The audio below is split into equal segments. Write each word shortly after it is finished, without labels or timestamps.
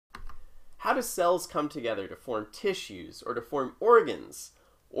how do cells come together to form tissues, or to form organs,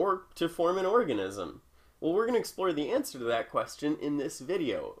 or to form an organism? Well, we're going to explore the answer to that question in this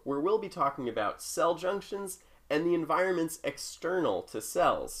video, where we'll be talking about cell junctions and the environments external to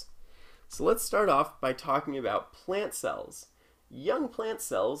cells. So let's start off by talking about plant cells. Young plant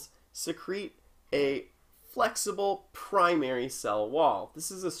cells secrete a flexible primary cell wall.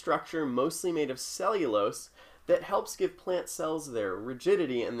 This is a structure mostly made of cellulose that helps give plant cells their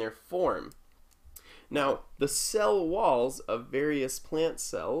rigidity and their form. Now, the cell walls of various plant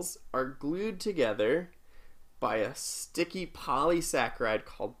cells are glued together by a sticky polysaccharide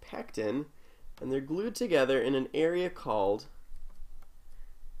called pectin, and they're glued together in an area called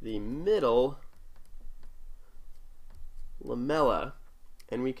the middle lamella.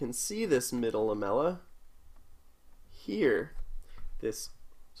 And we can see this middle lamella here, this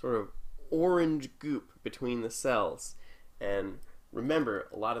sort of orange goop between the cells. And remember,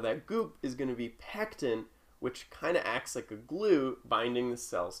 a lot of that goop is going to be pectin, which kind of acts like a glue binding the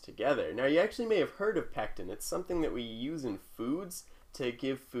cells together. Now, you actually may have heard of pectin. It's something that we use in foods to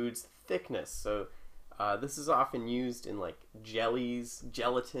give foods thickness. So this is often used in like jellies,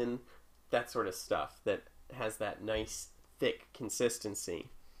 gelatin, that sort of stuff that has that nice thick consistency.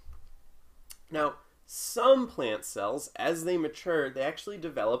 Now, some plant cells, as they mature, they actually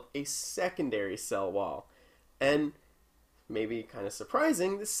develop a secondary cell wall. And maybe kind of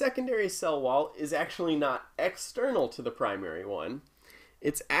surprising, the secondary cell wall is actually not external to the primary one.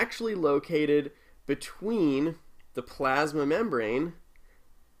 It's actually located between the plasma membrane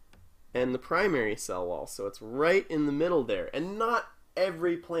and the primary cell wall. So it's right in the middle there. And not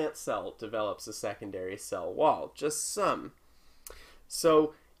every plant cell develops a secondary cell wall, just some.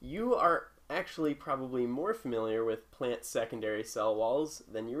 So you are actually probably more familiar with plant secondary cell walls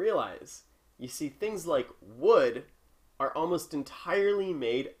than you realize. You see, things like wood are almost entirely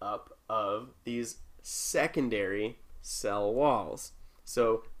made up of these secondary cell walls.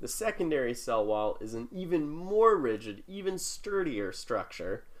 So the secondary cell wall is an even more rigid, even sturdier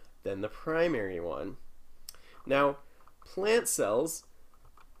structure than the primary one. Now, plant cells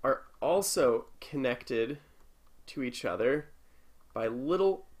are also connected to each other by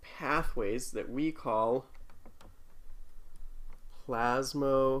little pathways that we call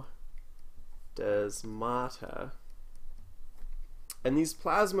Plasmodesmata. And these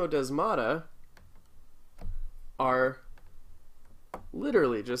Plasmodesmata are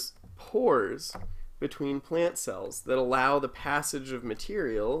literally just pores between plant cells that allow the passage of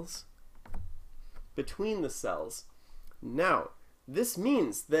materials between the cells. Now, this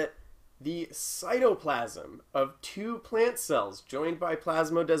means that the cytoplasm of two plant cells joined by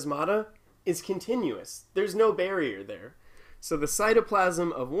Plasmodesmata is continuous. There's no barrier there. So the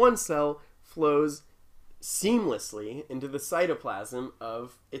cytoplasm of one cell flows seamlessly into the cytoplasm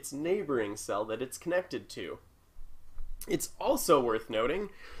of its neighboring cell that it's connected to. It's also worth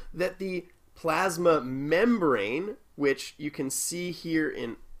noting that the plasma membrane, which you can see here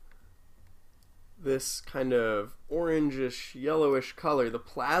in this kind of orangish, yellowish color, the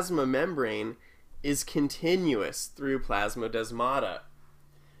plasma membrane is continuous through Plasmodesmata.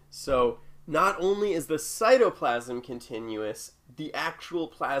 So not only is the cytoplasm continuous, the actual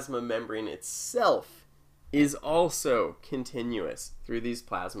plasma membrane itself is also continuous through these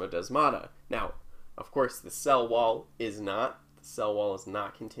Plasmodesmata. Now, of course, the cell wall is not. The cell wall is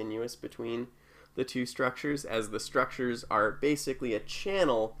not continuous between the two structures, as the structures are basically a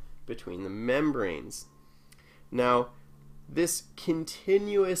channel between the membranes. Now, this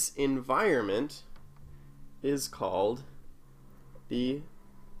continuous environment is called the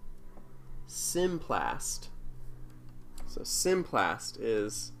Symplast. So Symplast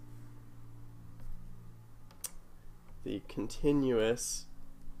is the continuous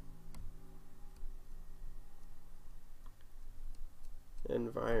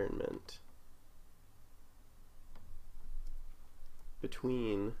environment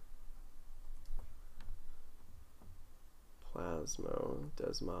between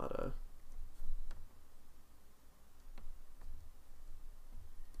Plasmodesmata.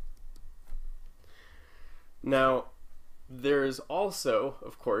 Now, there's also,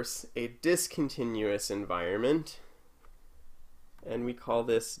 of course, a discontinuous environment, and we call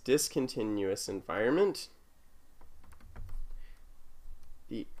this discontinuous environment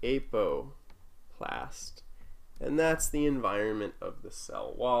the apoplast. And that's the environment of the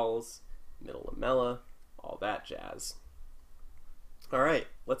cell walls, middle lamella, all that jazz. All right,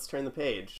 let's turn the page.